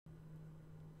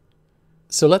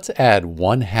So let's add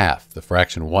 1/2, the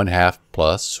fraction 1/2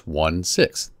 plus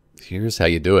 1/6. Here's how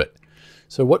you do it.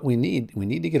 So what we need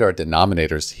to get our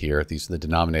denominators here, these are the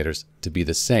denominators, to be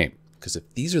the same. Because if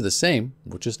these are the same,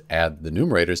 we'll just add the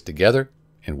numerators together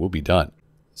and we'll be done.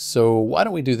 So why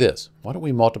don't we do this? Why don't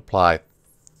we multiply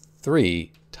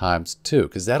 3 times 2?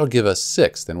 Because that'll give us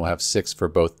 6. Then we'll have 6 for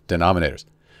both denominators.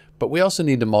 But we also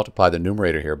need to multiply the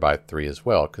numerator here by 3 as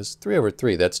well, because 3 over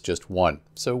 3, that's just 1.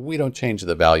 So we don't change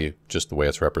the value, just the way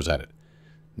it's represented.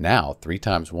 Now, 3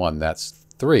 times 1, that's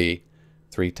 3.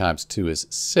 3 times 2 is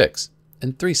 6.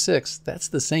 And 3/6, that's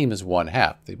the same as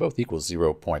 1/2. They both equal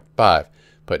 0.5.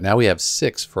 But now we have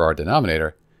 6 for our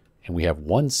denominator, and we have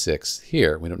 1/6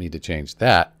 here. We don't need to change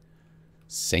that.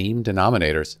 Same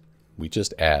denominators. We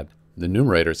just add the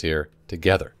numerators here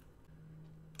together.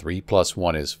 3 plus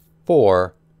 1 is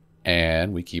 4.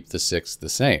 And we keep the 6 the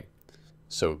same.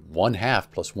 So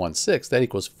 1/2 plus 1/6, that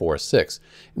equals 4/6.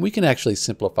 And we can actually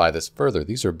simplify this further.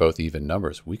 These are both even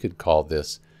numbers. We could call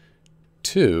this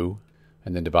 2,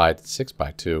 and then divide 6 by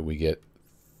 2, we get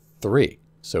 3.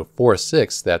 So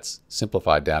 4/6, that's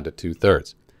simplified down to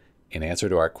 2/3. In answer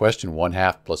to our question,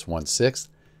 1/2 plus 1/6,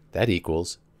 that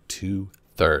equals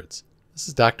 2/3. This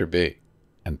is Dr. B,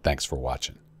 and thanks for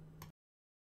watching.